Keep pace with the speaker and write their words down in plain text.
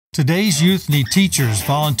Today's youth need teachers,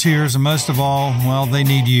 volunteers, and most of all, well, they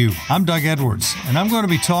need you. I'm Doug Edwards, and I'm going to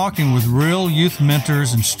be talking with real youth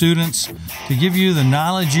mentors and students to give you the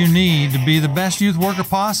knowledge you need to be the best youth worker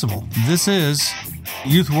possible. This is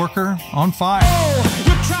Youth Worker on Fire. Oh,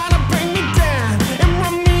 you're trying to bring me down and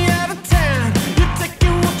run me out of town. You're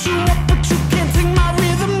taking what you want, but you can't take my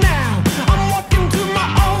rhythm now. I'm walking to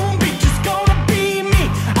my own beat, just gonna be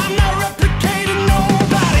me. I'm not replicating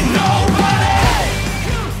nobody.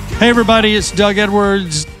 Hey everybody, it's Doug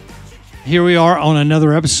Edwards. Here we are on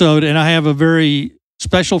another episode, and I have a very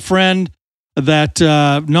special friend that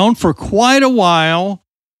known for quite a while.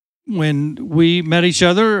 When we met each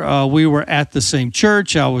other, we were at the same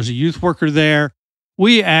church. I was a youth worker there.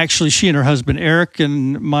 She and her husband Eric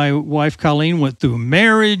and my wife Colleen went through a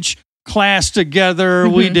marriage class together.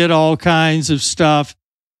 We did all kinds of stuff.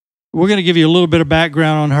 We're going to give you a little bit of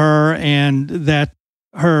background on her, and that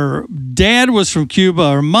her dad was from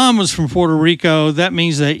Cuba, her mom was from Puerto Rico. That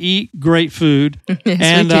means they eat great food. Yes,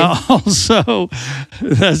 and also,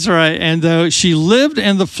 that's right. And she lived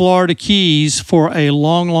in the Florida Keys for a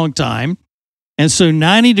long, long time. And so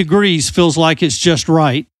 90 degrees feels like it's just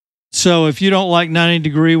right. So if you don't like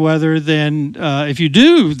 90-degree weather, then if you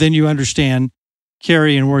do, then you understand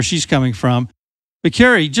Cary and where she's coming from. But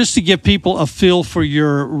Cary, just to give people a feel for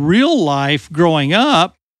your real life growing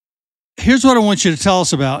up, here's what I want you to tell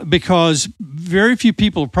us about, because very few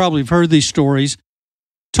people probably have heard these stories.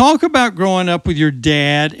 Talk about growing up with your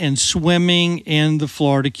dad and swimming in the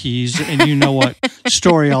Florida Keys, and you know what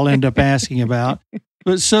story I'll end up asking about,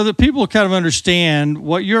 but so that people kind of understand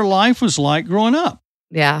what your life was like growing up.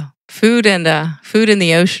 Yeah, food and in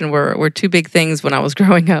the ocean were two big things when I was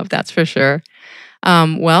growing up. That's for sure.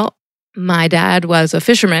 Well, my dad was a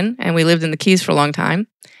fisherman, and we lived in the Keys for a long time.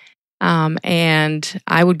 And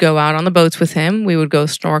I would go out on the boats with him. We would go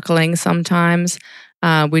snorkeling sometimes.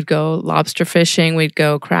 We'd go lobster fishing. We'd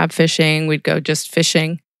go crab fishing. We'd go just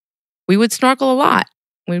fishing. We would snorkel a lot.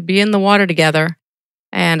 We'd be in the water together.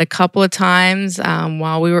 And a couple of times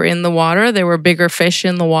while we were in the water, there were bigger fish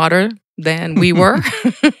in the water than we were.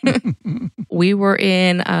 We were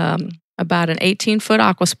in about an 18-foot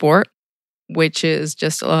aquasport, which is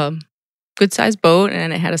just a good-sized boat,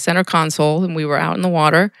 and it had a center console, and we were out in the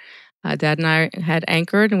water. Dad and I had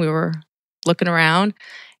anchored, and we were looking around,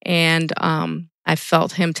 and I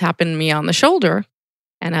felt him tapping me on the shoulder,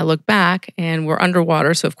 and I look back, and we're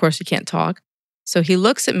underwater, so of course he can't talk. So he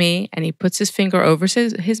looks at me, and he puts his finger over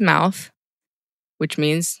his mouth, which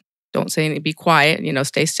means don't say anything, be quiet,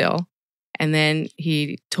 stay still. And then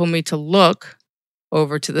he told me to look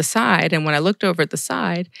over to the side, and when I looked over at the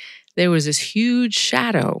side, there was this huge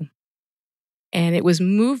shadow, and it was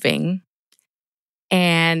moving.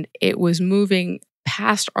 And it was moving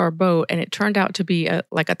past our boat, and it turned out to be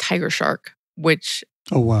like a tiger shark, which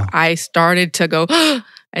I started to go,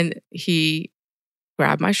 and he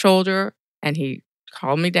grabbed my shoulder, and he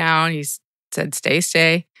called me down. He said,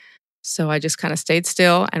 stay. So I just kind of stayed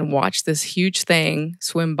still and watched this huge thing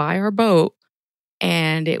swim by our boat,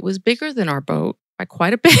 and it was bigger than our boat by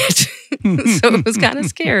quite a bit. So it was kind of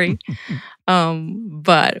scary.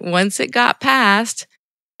 But once it got past,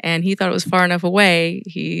 and he thought it was far enough away,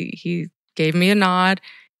 he gave me a nod,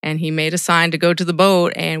 and he made a sign to go to the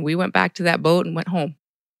boat, and we went back to that boat and went home.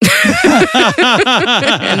 And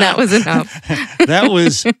that was enough. That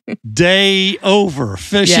was day over,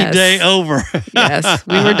 fishing day over. Yes,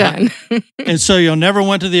 we were done. And so you never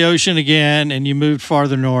went to the ocean again, and you moved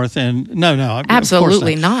farther north, and no.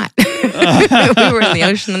 Absolutely not. We were in the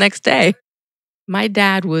ocean the next day. My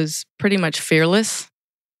dad was pretty much fearless.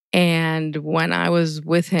 And when I was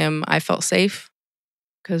with him, I felt safe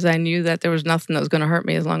because I knew that there was nothing that was going to hurt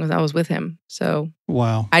me as long as I was with him. So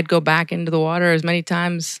I'd go back into the water as many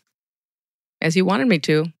times as he wanted me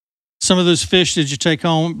to. Some of those fish, did you take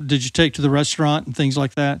home? Did you take to the restaurant and things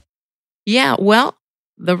like that? Yeah, well,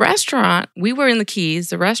 the restaurant, we were in the Keys.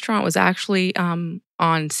 The restaurant was actually on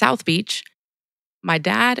South Beach. My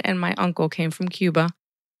dad and my uncle came from Cuba,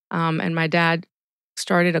 and my dad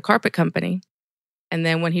started a carpet company. And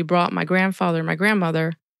then when he brought my grandfather and my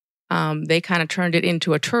grandmother, they kind of turned it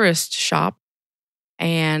into a tourist shop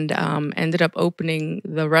and ended up opening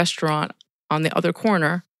the restaurant on the other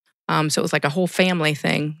corner. So it was like a whole family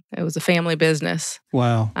thing. It was a family business.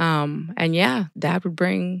 Wow. And yeah, Dad would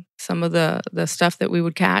bring some of the stuff that we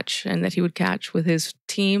would catch and that he would catch with his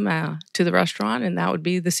team to the restaurant, and that would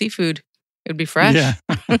be the seafood. It would be fresh. Yeah,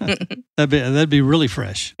 that'd be really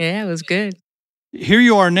fresh. Yeah, it was good. Here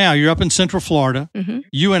you are now. You're up in Central Florida. Mm-hmm.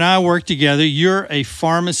 You and I work together. You're a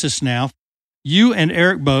pharmacist now. You and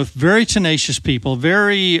Eric both, very tenacious people,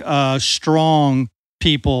 very strong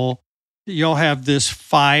people. you'll have this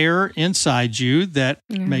fire inside you that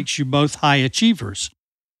makes you both high achievers.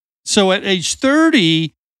 So at age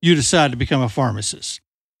 30, you decided to become a pharmacist.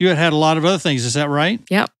 You had a lot of other things. Is that right?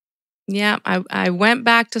 Yep. Yeah. I went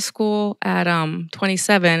back to school at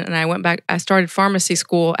 27, and I started pharmacy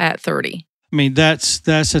school at 30. I mean, that's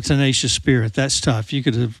a tenacious spirit. That's tough. You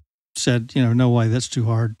could have said, no way, that's too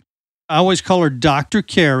hard. I always call her Dr.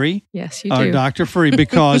 Cary. Yes, you Or do. Dr. Ferree,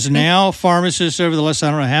 because now pharmacists over the last,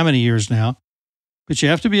 I don't know how many years now, but you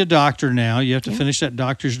have to be a doctor now. You have to finish that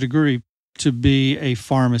doctor's degree to be a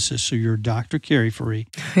pharmacist. So you're Dr. Cary Ferree.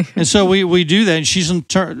 And so we do that. And she's in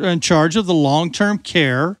charge of the long-term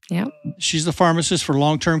care. Yep. She's the pharmacist for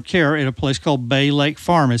long-term care at a place called Bay Lake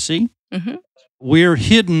Pharmacy. Mm-hmm. We're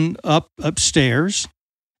hidden upstairs.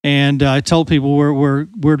 And I told people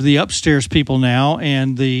we're the upstairs people now,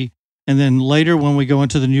 and then later when we go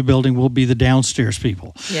into the new building, we'll be the downstairs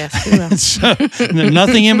people. Yes, we will. So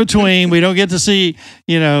nothing in between. We don't get to see,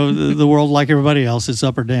 the world like everybody else. It's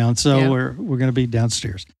up or down. So we're going to be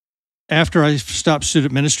downstairs. After I stopped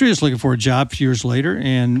student ministry, I was looking for a job a few years later,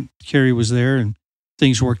 and Cary was there, and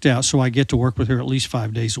things worked out. So I get to work with her at least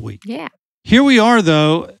 5 days a week. Yeah. Here we are,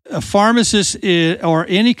 though. A pharmacist or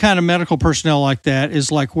any kind of medical personnel like that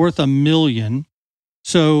is like worth $1 million.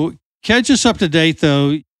 So catch us up to date,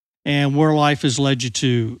 though, and where life has led you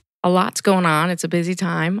to. A lot's going on. It's a busy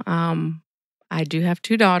time. I do have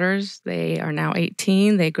 2 daughters. They are now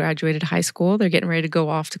 18. They graduated high school. They're getting ready to go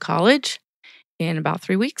off to college in about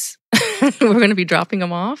 3 weeks. We're going to be dropping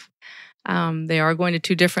them off. They are going to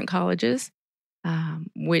 2 different colleges,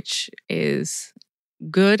 which is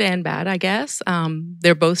good and bad, I guess.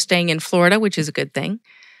 They're both staying in Florida, which is a good thing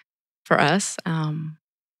for us.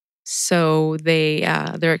 So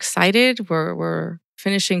they're excited. We're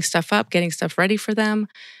finishing stuff up, getting stuff ready for them,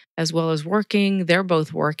 as well as working. They're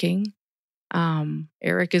both working.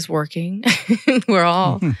 Eric is working. We're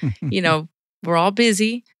all, we're all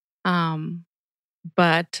busy.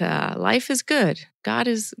 But life is good. God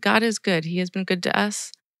is good. He has been good to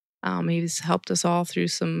us. He's helped us all through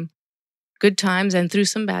some good times and through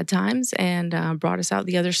some bad times, and brought us out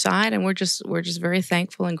the other side. And we're just very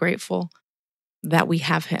thankful and grateful that we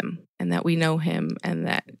have him and that we know him and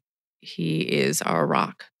that he is our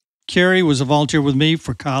rock. Cary was a volunteer with me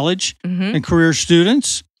for college and career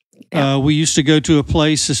students. Yeah. We used to go to a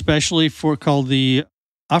place especially called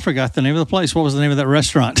I forgot the name of the place. What was the name of that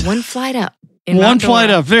restaurant? One Flight Up. One Flight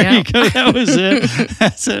Up. There you go. That was it.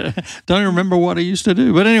 That's it. Don't even remember what I used to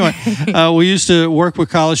do. But anyway, we used to work with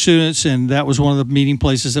college students, and that was one of the meeting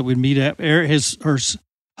places that we'd meet at. Her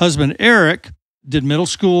husband, Eric, did middle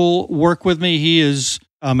school work with me. He is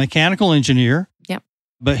a mechanical engineer. Yep.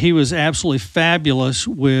 But he was absolutely fabulous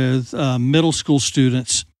with middle school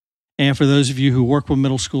students. And for those of you who work with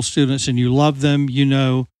middle school students and you love them, you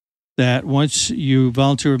know that once you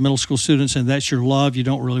volunteer with middle school students and that's your love, you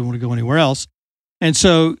don't really want to go anywhere else. And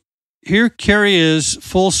so here Cary is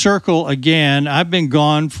full circle again. I've been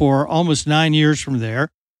gone for almost 9 years from there.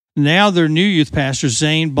 Now their new youth pastor,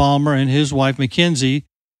 Zane Balmer, and his wife, Mackenzie,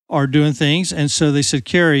 are doing things. And so they said,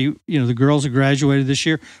 Cary, the girls have graduated this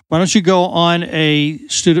year. Why don't you go on a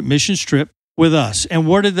student missions trip with us? And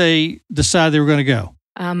where did they decide they were going to go?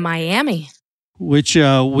 Miami. Which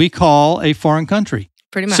we call a foreign country.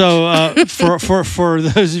 Pretty much. So for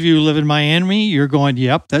those of you who live in Miami, you're going,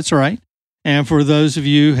 yep, that's right. And for those of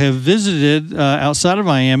you who have visited outside of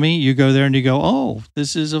Miami, you go there and you go, oh,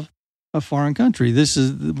 this is a foreign country.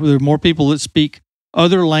 There are more people that speak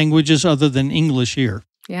other languages other than English here.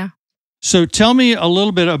 Yeah. So tell me a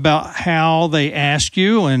little bit about how they asked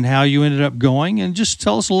you and how you ended up going, and just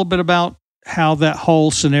tell us a little bit about how that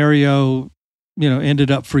whole scenario, ended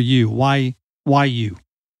up for you. Why you?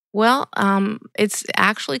 Well, it's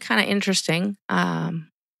actually kind of interesting.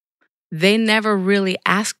 They never really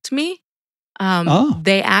asked me.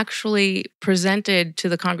 They actually presented to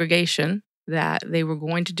the congregation that they were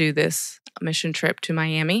going to do this mission trip to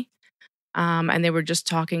Miami. And they were just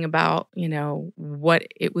talking about, what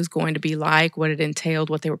it was going to be like, what it entailed,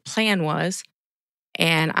 what their plan was.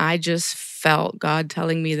 And I just felt God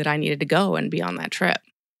telling me that I needed to go and be on that trip.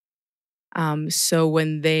 So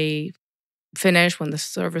when they finished, when the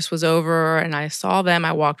service was over and I saw them,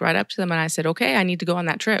 I walked right up to them and I said, okay, I need to go on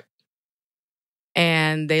that trip.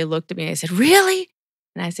 And they looked at me and they said, really?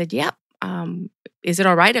 And I said, yep. Is it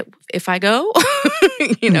all right if I go?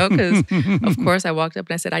 Because of course I walked up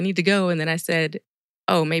and I said, I need to go. And then I said,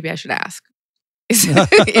 oh, maybe I should ask. Is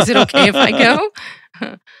it okay if I go?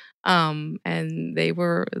 And they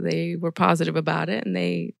were positive about it and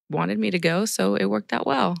they wanted me to go. So it worked out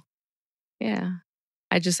well. Yeah.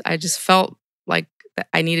 I just felt like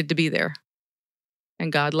I needed to be there.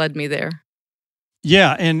 and God led me there.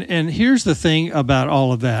 Yeah, and here's the thing about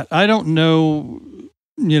all of that. I don't know,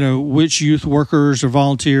 which youth workers or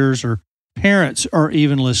volunteers or parents are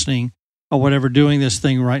even listening or whatever doing this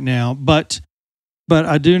thing right now, but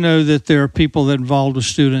I do know that there are people that involved with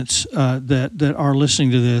students that are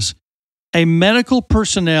listening to this. A medical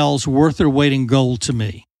personnel's worth their weight in gold to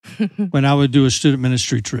me when I would do a student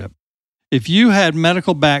ministry trip. If you had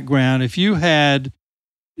medical background, if you had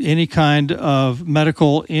any kind of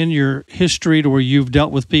medical in your history to where you've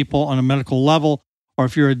dealt with people on a medical level, or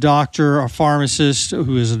if you're a doctor or pharmacist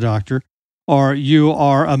who is a doctor, or you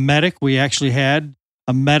are a medic. We actually had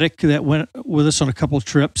a medic that went with us on a couple of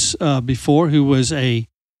trips before who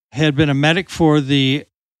had been a medic for the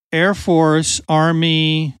Air Force,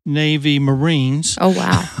 Army, Navy, Marines. Oh,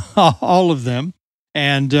 wow. All of them.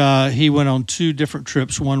 And he went on 2 different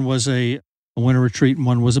trips. One was a winter retreat and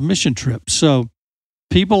one was a mission trip. So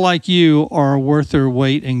people like you are worth their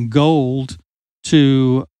weight in gold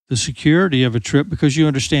to the security of a trip because you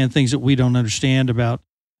understand things that we don't understand about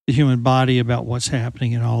the human body, about what's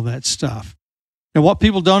happening and all that stuff. Now, what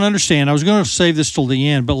people don't understand, I was going to save this till the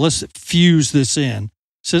end, but let's fuse this in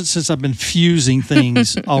since I've been fusing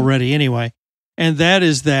things already anyway. And that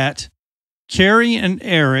is that Cary and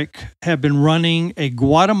Eric have been running a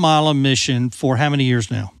Guatemalan mission for how many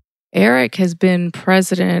years now? Eric has been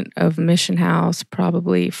president of Mission House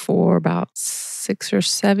probably for about 6 or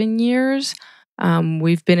 7 years.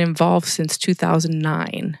 We've been involved since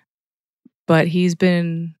 2009, but he's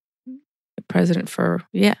been president for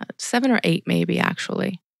 7 or 8 maybe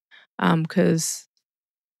actually, because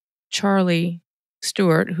Charlie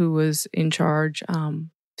Stewart, who was in charge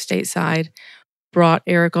stateside, brought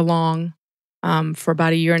Eric along for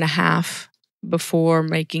about 1.5 years before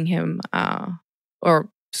making him or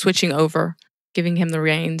switching over, giving him the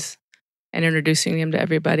reins and introducing him to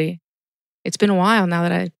everybody. It's been a while now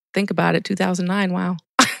that I think about it. 2009, wow.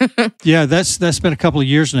 Yeah, that's been a couple of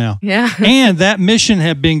years now. Yeah. And that mission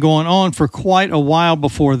had been going on for quite a while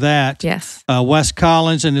before that. Yes. Wes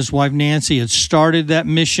Collins and his wife Nancy had started that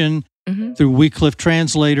mission through Wycliffe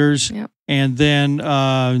translators. Yep. And then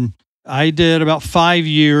I did about 5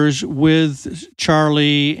 years with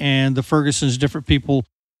Charlie and the Fergusons, different people.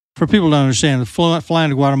 For people to understand, flying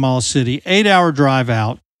to Guatemala City, 8-hour drive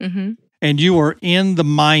out, and you are in the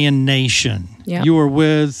Mayan nation. Yep. You are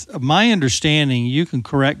with, my understanding, you can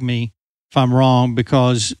correct me if I'm wrong,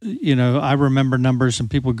 because, I remember numbers and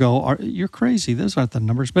people go, you're crazy. Those aren't the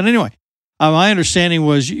numbers. But anyway, my understanding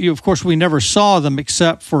was, of course, we never saw them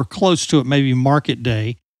except for close to it, maybe market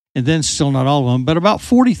day, and then still not all of them, but about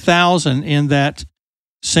 40,000 in that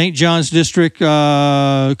St. John's District,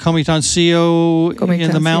 Comitancillo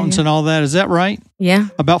in the mountains and all that. Is that right? Yeah.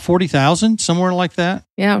 About 40,000, somewhere like that?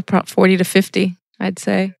 Yeah, about 40 to 50, I'd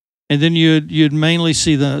say. And then you'd mainly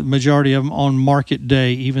see the majority of them on market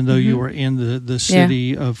day, even though you were in the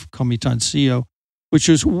city of Comitancillo, which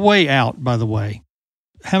is way out, by the way.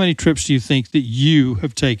 How many trips do you think that you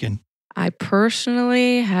have taken? I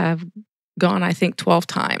personally have gone, I think, 12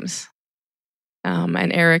 times.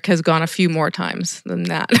 And Eric has gone a few more times than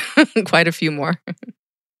that, quite a few more.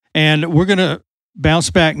 And we're going to bounce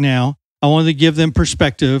back now. I wanted to give them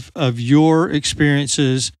perspective of your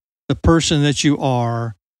experiences, the person that you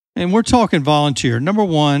are. And we're talking volunteer. Number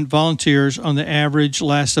one, volunteers on the average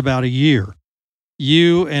last about 1 year.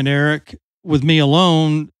 You and Eric, with me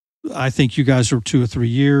alone, I think you guys were 2 or 3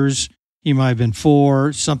 years. He might have been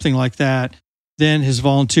 4, something like that. Then his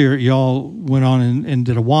volunteer, y'all went on and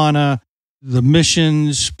did Awana. The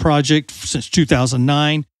missions project since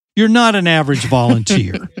 2009. You're not an average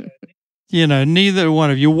volunteer. Neither one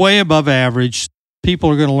of you, way above average. People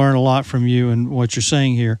are going to learn a lot from you and what you're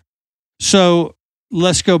saying here. So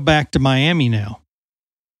let's go back to Miami now.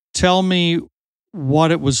 Tell me what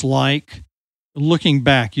it was like looking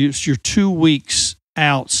back. You're 2 weeks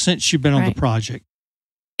out since you've been on the project.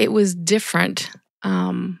 It was different.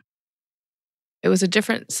 It was a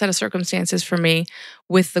different set of circumstances for me.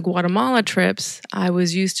 With the Guatemala trips, I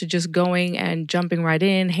was used to just going and jumping right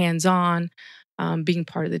in, hands-on, being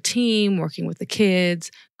part of the team, working with the kids,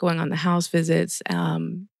 going on the house visits,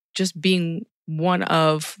 just being one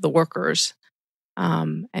of the workers,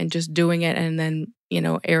 and just doing it. And then,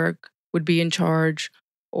 Eric would be in charge,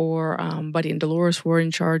 or Buddy and Dolores were in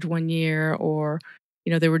charge 1 year, or,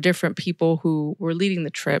 there were different people who were leading the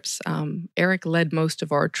trips. Eric led most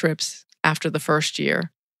of our trips after the first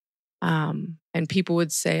year. And people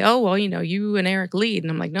would say, oh, well, you and Eric lead.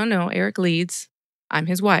 And I'm like, no, Eric leads. I'm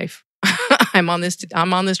his wife. I'm on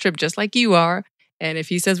this trip just like you are. And if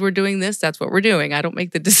he says we're doing this, that's what we're doing. I don't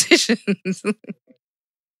make the decisions.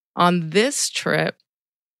 On this trip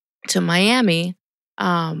to Miami,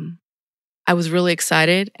 I was really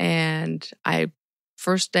excited, and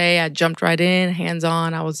first day I jumped right in, hands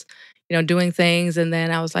on. I was, doing things, and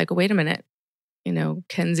then I was like, wait a minute.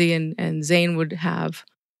 Kenzie and Zane would have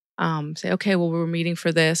say, okay, well, we're meeting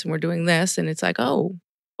for this and we're doing this, and it's like, oh,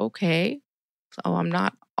 okay. So I'm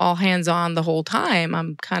not all hands on the whole time.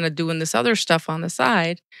 I'm kind of doing this other stuff on the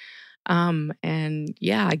side. And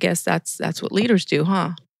yeah, I guess that's what leaders do,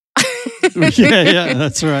 huh? Yeah,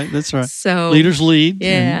 that's right. That's right. So Leaders lead.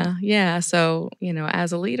 yeah. So,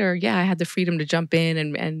 as a leader, yeah, I had the freedom to jump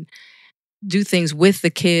in and do things with the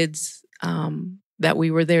kids that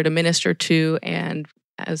we were there to minister to and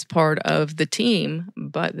as part of the team.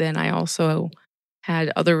 But then I also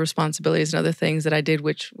had other responsibilities and other things that I did,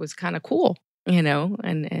 which was kind of cool,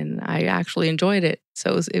 and I actually enjoyed it.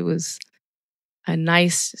 So it was a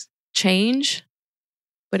nice change,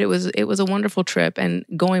 but it was a wonderful trip. And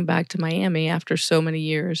going back to Miami after so many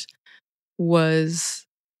years was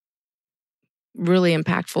really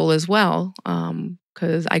impactful as well,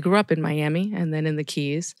 because I grew up in Miami and then in the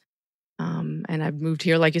Keys. And I've moved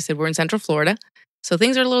here, like you said, we're in Central Florida. So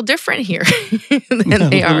things are a little different here than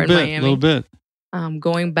they are in Miami. A little bit.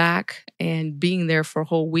 Going back and being there for a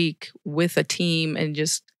whole week with a team and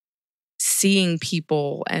just seeing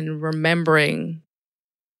people and remembering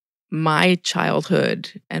my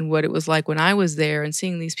childhood and what it was like when I was there and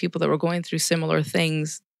seeing these people that were going through similar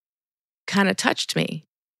things kind of touched me.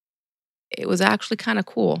 It was actually kind of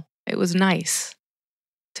cool. It was nice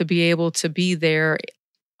to be able to be there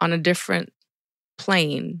on a different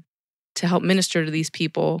plane to help minister to these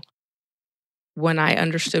people when I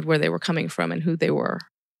understood where they were coming from and who they were.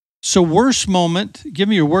 So worst moment, give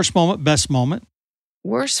me your worst moment, best moment.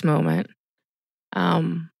 Worst moment.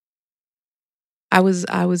 I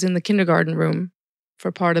was in the kindergarten room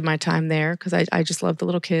for part of my time there because I just love the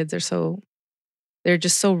little kids. They're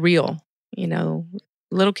just so real.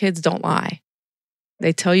 Little kids don't lie.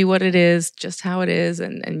 They tell you what it is, just how it is,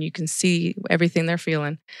 and you can see everything they're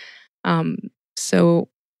feeling. So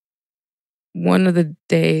one of the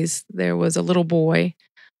days there was a little boy,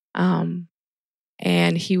 and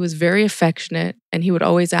he was very affectionate, and he would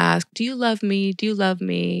always ask, "Do you love me? Do you love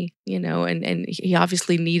me?" And he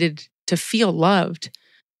obviously needed to feel loved.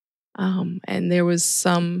 And there was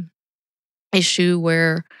some issue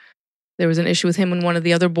where there was an issue with him and one of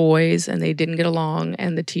the other boys, and they didn't get along,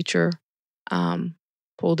 and the teacher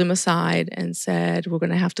pulled him aside and said, "We're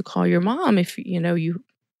going to have to call your mom if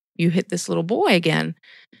you hit this little boy again."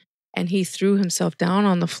 And he threw himself down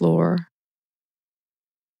on the floor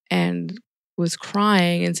and was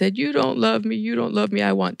crying and said, "You don't love me. You don't love me.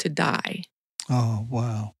 I want to die." Oh,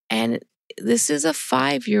 wow. And this is a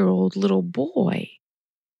 5-year-old little boy.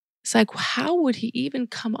 It's like, how would he even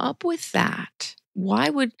come up with that? Why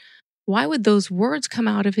would those words come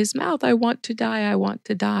out of his mouth? "I want to die. I want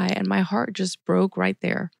to die." And my heart just broke right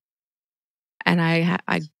there. And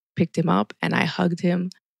I picked him up and I hugged him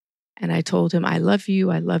and I told him, "I love you.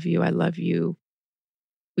 I love you. I love you.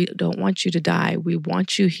 We don't want you to die. We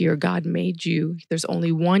want you here. God made you. There's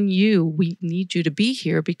only one you. We need you to be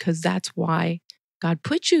here because that's why God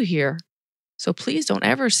put you here. So please don't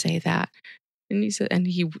ever say that." And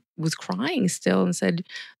he was crying still and said,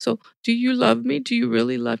 "So do you love me? Do you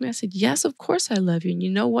really love me?" I said, "Yes, of course I love you. And you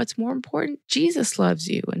know what's more important? Jesus loves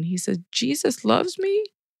you." And he said, "Jesus loves me?"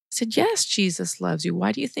 I said, "Yes, Jesus loves you.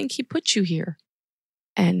 Why do you think he put you here?"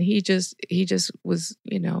 And he just was,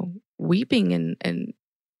 weeping and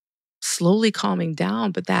slowly calming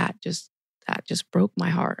down. But that just broke my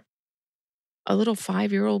heart. A little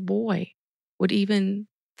 5-year-old boy would even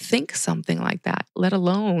think something like that, let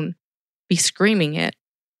alone be screaming it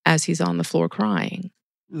as he's on the floor crying.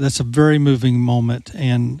 That's a very moving moment.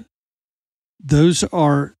 And those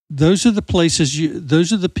are the places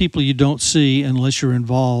those are the people you don't see unless you're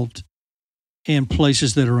involved in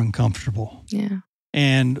places that are uncomfortable. Yeah.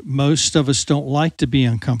 And most of us don't like to be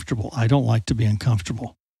uncomfortable. I don't like to be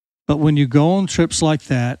uncomfortable. But when you go on trips like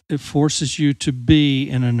that, it forces you to be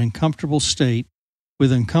in an uncomfortable state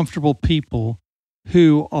with uncomfortable people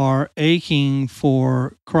who are aching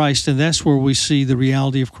for Christ. And that's where we see the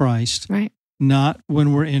reality of Christ. Right. Not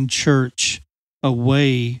when we're in church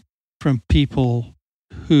away from people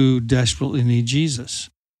who desperately need Jesus.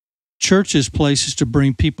 Church is places to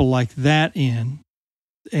bring people like that in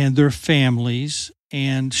and their families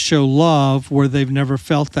and show love where they've never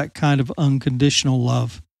felt that kind of unconditional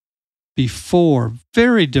love before.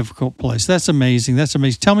 Very difficult place. That's amazing. That's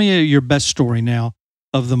amazing. Tell me your best story now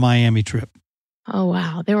of the Miami trip. Oh,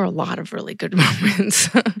 wow. There were a lot of really good moments.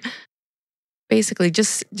 Basically,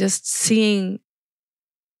 just seeing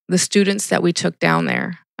the students that we took down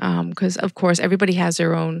there, because, of course, everybody has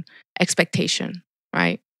their own expectation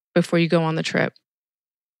right? Before you go on the trip.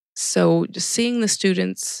 So just seeing the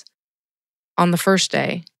students on the first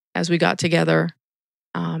day as we got together,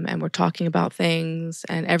 and we're talking about things,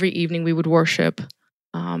 and every evening we would worship,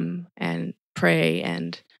 and pray,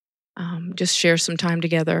 and just share some time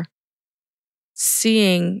together.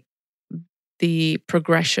 Seeing the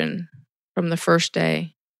progression from the first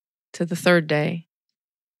day to the third day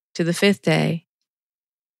to the fifth day.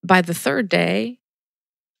 By the third day,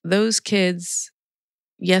 those kids,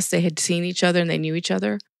 yes, they had seen each other and they knew each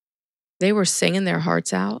other. They were singing their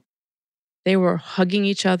hearts out. They were hugging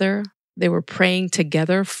each other. They were praying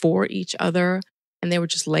together for each other, and they were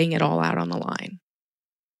just laying it all out on the line.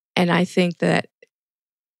 And I think that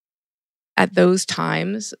at those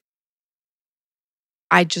times,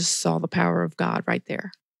 I just saw the power of God right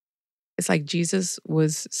there. It's like Jesus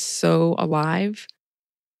was so alive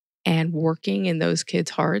and working in those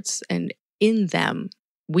kids' hearts, and in them.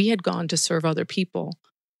 We had gone to serve other people,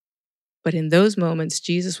 but in those moments,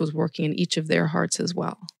 Jesus was working in each of their hearts as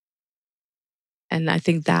well. And I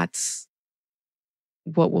think that's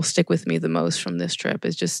what will stick with me the most from this trip,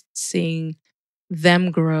 is just seeing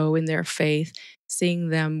them grow in their faith, seeing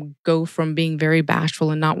them go from being very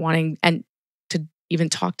bashful and not wanting and to even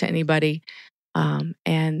talk to anybody.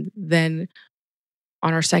 And then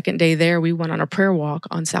on our second day there, we went on a prayer walk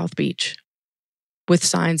on South Beach with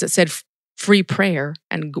signs that said free prayer,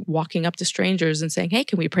 and walking up to strangers and saying, "Hey,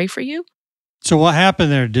 can we pray for you?" So what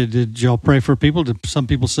happened there? Did y'all pray for people? Did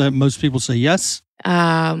most people say yes?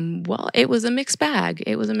 Well, it was a mixed bag.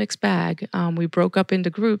 It was a mixed bag. We broke up into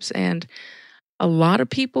groups, and a lot of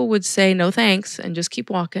people would say no thanks and just keep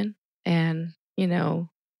walking. And,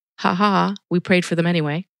 haha, we prayed for them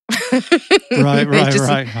anyway. Right, They just-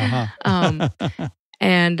 right. Uh-huh.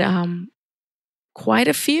 And quite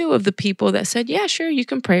a few of the people that said, "Yeah, sure, you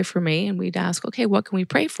can pray for me." And we'd ask, "Okay, what can we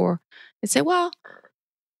pray for?" They'd say, "Well,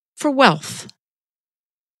 for wealth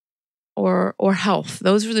or health."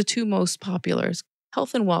 Those were the two most popular,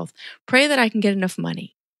 health and wealth. Pray that I can get enough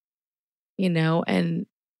money, and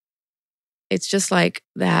it's just like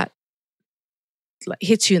that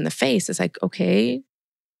hits you in the face. It's like, okay,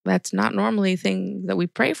 that's not normally a thing that we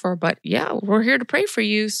pray for, but yeah, we're here to pray for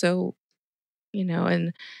you. So,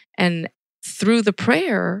 and through the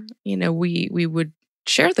prayer, we would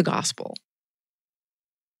share the gospel.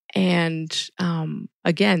 And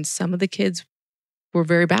again, some of the kids were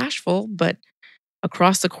very bashful, but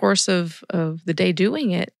across the course of the day doing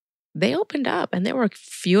it, they opened up, and there were a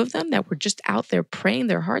few of them that were just out there praying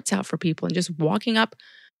their hearts out for people and just walking up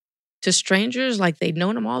to strangers like they'd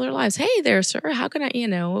known them all their lives. "Hey there, sir. How can I?"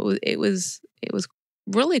 It was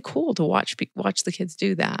really cool to watch the kids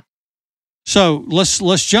do that. So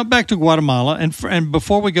let's jump back to Guatemala, and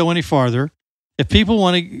before we go any farther, if people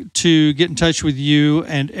want to get in touch with you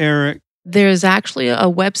and Eric, There's actually a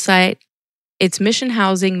website. It's Mission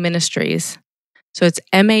Housing Ministries. So it's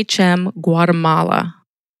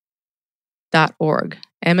mhmguatemala.org.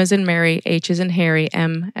 M as in Mary, H as in Harry,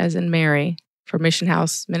 M as in Mary for Mission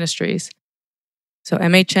House Ministries. So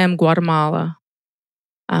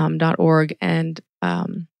mhmguatemala.org. And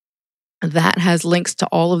that has links to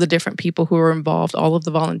all of the different people who are involved, all of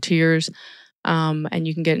the volunteers. And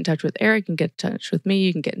you can get in touch with Eric, you can get in touch with me,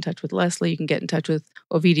 you can get in touch with Leslie, you can get in touch with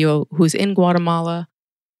Ovidio, who's in Guatemala.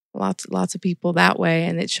 Lots of people that way,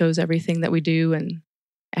 and it shows everything that we do, and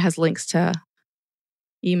it has links to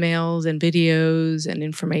emails and videos and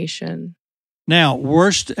information. now,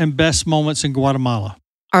 worst and best moments in Guatemala.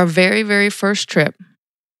 Our very, very first trip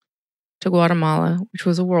to Guatemala, which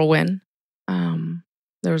was a whirlwind.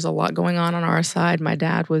 There was a lot going on our side. My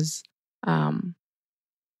dad was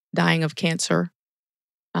dying of cancer,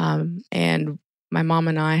 and my mom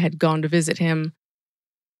and I had gone to visit him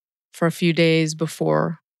for a few days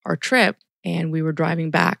before our trip, and we were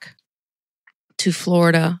driving back to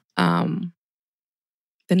Florida the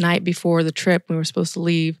night before the trip. We were supposed to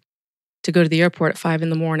leave to go to the airport at 5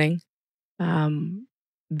 a.m.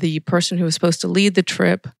 The person who was supposed to lead the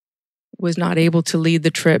trip was not able to lead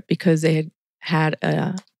the trip because they had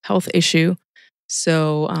a health issue.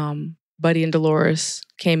 So Buddy and Dolores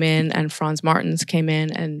came in, and Franz Martins came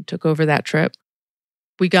in and took over that trip.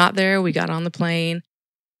 We got there, we got on the plane.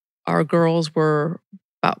 Our girls were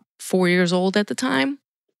about 4 years old at the time,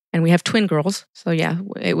 and we have twin girls. So yeah,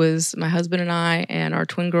 it was my husband and I and our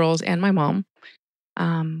twin girls and my mom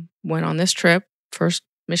went on this trip, first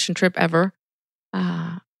mission trip ever.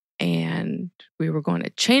 And we were going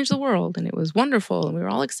to change the world, and it was wonderful, and we were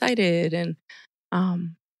all excited. And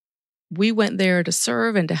we went there to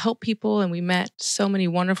serve and to help people, and we met so many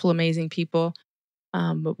wonderful, amazing people.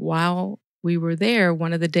 But while we were there,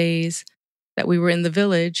 one of the days that we were in the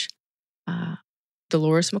village,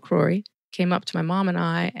 Dolores McCrory came up to my mom and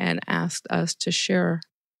I and asked us to share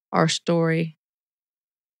our story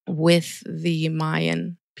with the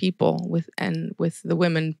Mayan people, with the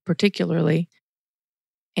women particularly.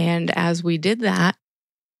 And as we did that,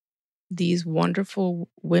 these wonderful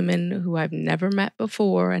women who I've never met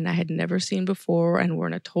before and I had never seen before and were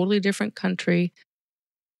in a totally different country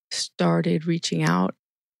started reaching out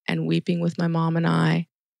and weeping with my mom and I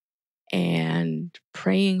and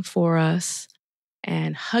praying for us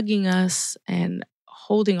and hugging us and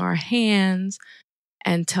holding our hands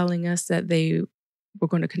and telling us that they were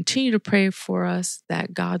going to continue to pray for us,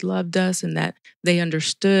 that God loved us and that they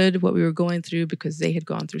understood what we were going through because they had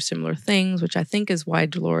gone through similar things, which I think is why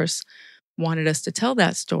Dolores wanted us to tell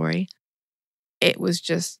that story. It was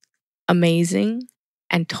just amazing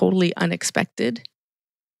and totally unexpected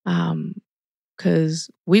because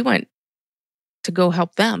we went to go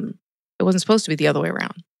help them. It wasn't supposed to be the other way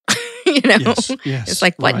around. Yes, It's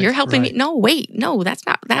like, what? right, You're helping right. me? No, wait, no,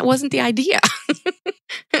 that wasn't the idea.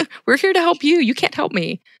 We're here to help you. You can't help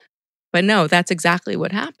me. But no, that's exactly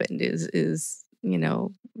what happened is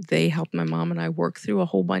they helped my mom and I work through a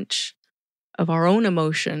whole bunch of our own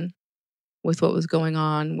emotion with what was going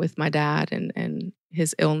on with my dad and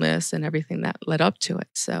his illness and everything that led up to it.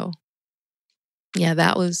 So yeah,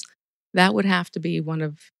 that would have to be one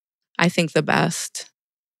of, I think, the best.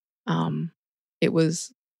 It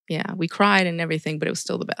was, yeah, we cried and everything, but it was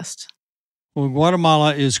still the best. Well,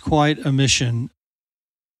 Guatemala is quite a mission.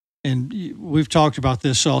 And we've talked about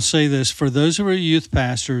this, so I'll say this. For those who are youth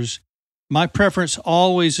pastors, my preference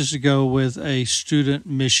always is to go with a student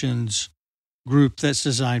missions group that's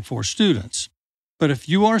designed for students. But if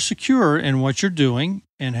you are secure in what you're doing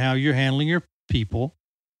and how you're handling your people,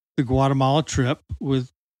 the Guatemala trip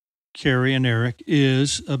with Cary and Eric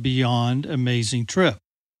is a beyond amazing trip.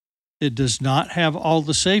 It does not have all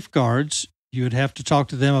the safeguards. You would have to talk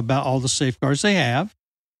to them about all the safeguards they have.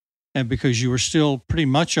 And because you were still pretty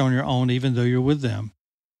much on your own, even though you're with them.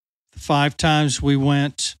 The 5 times we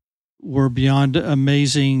went were beyond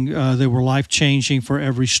amazing. They were life-changing for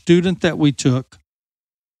every student that we took.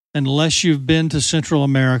 Unless you've been to Central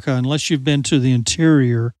America, unless you've been to the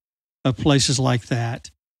interior of places like that.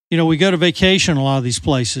 We go to vacation a lot of these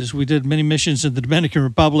places. We did many missions in the Dominican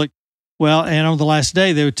Republic. Well, and on the last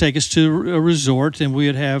day, they would take us to a resort, and we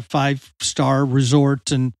would have 5-star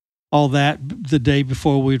resorts and all that the day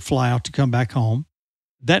before we'd fly out to come back home.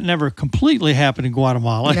 That never completely happened in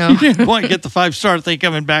Guatemala. No. You didn't quite get the 5-star thing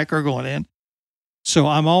coming back or going in. So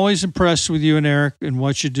I'm always impressed with you and Eric and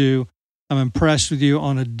what you do. I'm impressed with you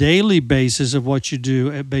on a daily basis of what you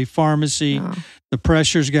do at Bay Pharmacy. Oh. The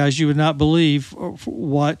pressures, guys, you would not believe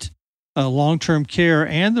what long-term care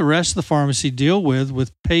and the rest of the pharmacy deal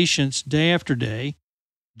with patients day after day.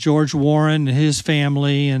 George Warren and his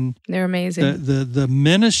family and They're amazing. the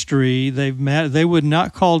ministry they've met. They would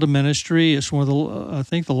not call it a ministry. It's one of the, I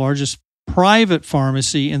think, the largest private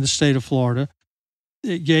pharmacy in the state of Florida.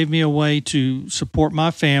 It gave me a way to support my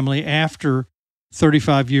family after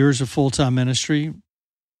 35 years of full-time ministry,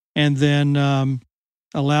 and then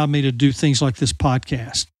allowed me to do things like this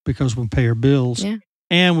podcast because we pay our bills. Yeah.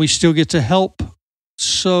 And we still get to help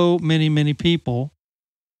so many, many people,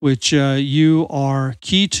 which you are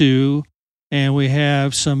key to. And we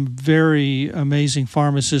have some very amazing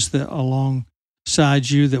pharmacists that alongside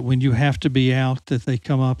you that when you have to be out, that they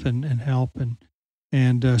come up and help.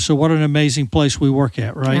 And so what an amazing place we work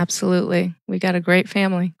at, right? Absolutely. We got a great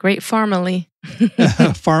family, great family.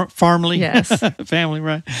 Family, Yes. family,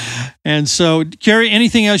 right? And so, Cary,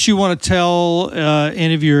 anything else you want to tell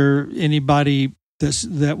anybody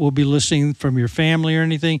that will be listening from your family or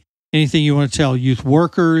anything? Anything you want to tell youth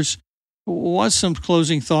workers? What's some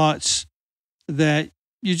closing thoughts that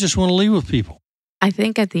you just want to leave with people? I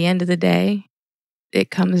think at the end of the day,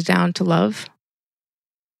 it comes down to love.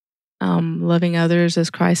 Loving others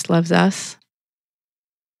as Christ loves us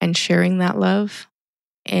and sharing that love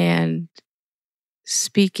and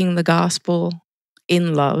speaking the gospel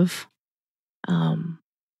in love.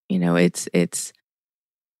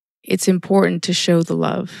 It's important to show the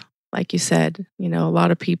love. Like you said, a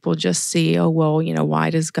lot of people just see, oh, well, why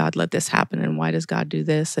does God let this happen? And why does God do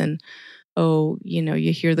this? And,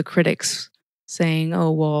 you hear the critics saying,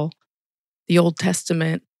 oh, well, the Old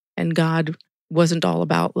Testament and God wasn't all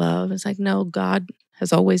about love. It's like, no, God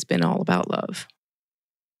has always been all about love.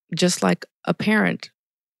 Just like a parent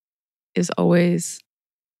is always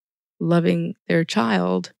loving their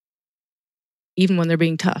child, even when they're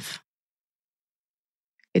being tough.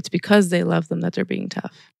 It's because they love them that they're being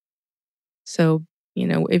tough. So,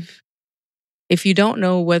 if you don't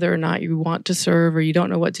know whether or not you want to serve or you don't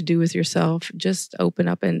know what to do with yourself, just open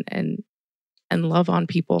up and and love on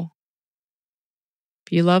people.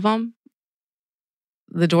 If you love them,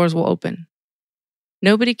 the doors will open.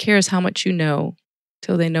 Nobody cares how much you know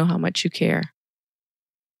till they know how much you care.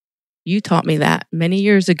 You taught me that many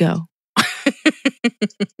years ago.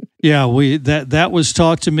 Yeah, that was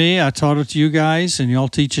taught to me. I taught it to you guys, and y'all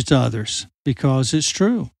teach it to others because it's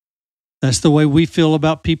true. That's the way we feel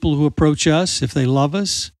about people who approach us. If they love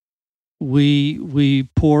us, we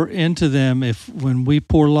pour into them. When we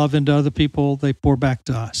pour love into other people, they pour back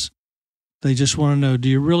to us. They just want to know, do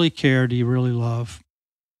you really care? Do you really love?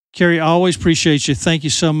 Cary, I always appreciate you. Thank you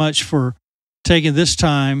so much for taking this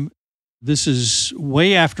time. This is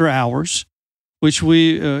way after hours, which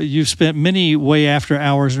you've spent many way after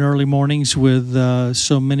hours and early mornings with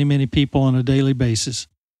so many people on a daily basis.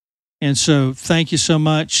 And so thank you so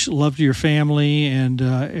much. Love to your family.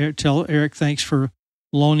 And tell Eric thanks for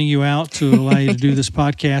loaning you out to allow you to do this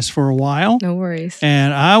podcast for a while. No worries.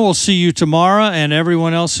 And I will see you tomorrow, and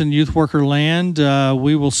everyone else in Youth Worker Land.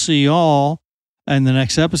 We will see y'all in the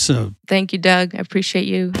next episode. Thank you, Doug. I appreciate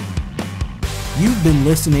you. You've been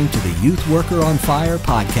listening to the Youth Worker on Fire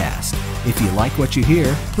podcast. If you like what you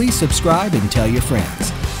hear, please subscribe and tell your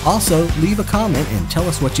friends. Also, leave a comment and tell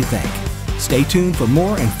us what you think. Stay tuned for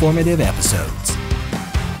more informative episodes.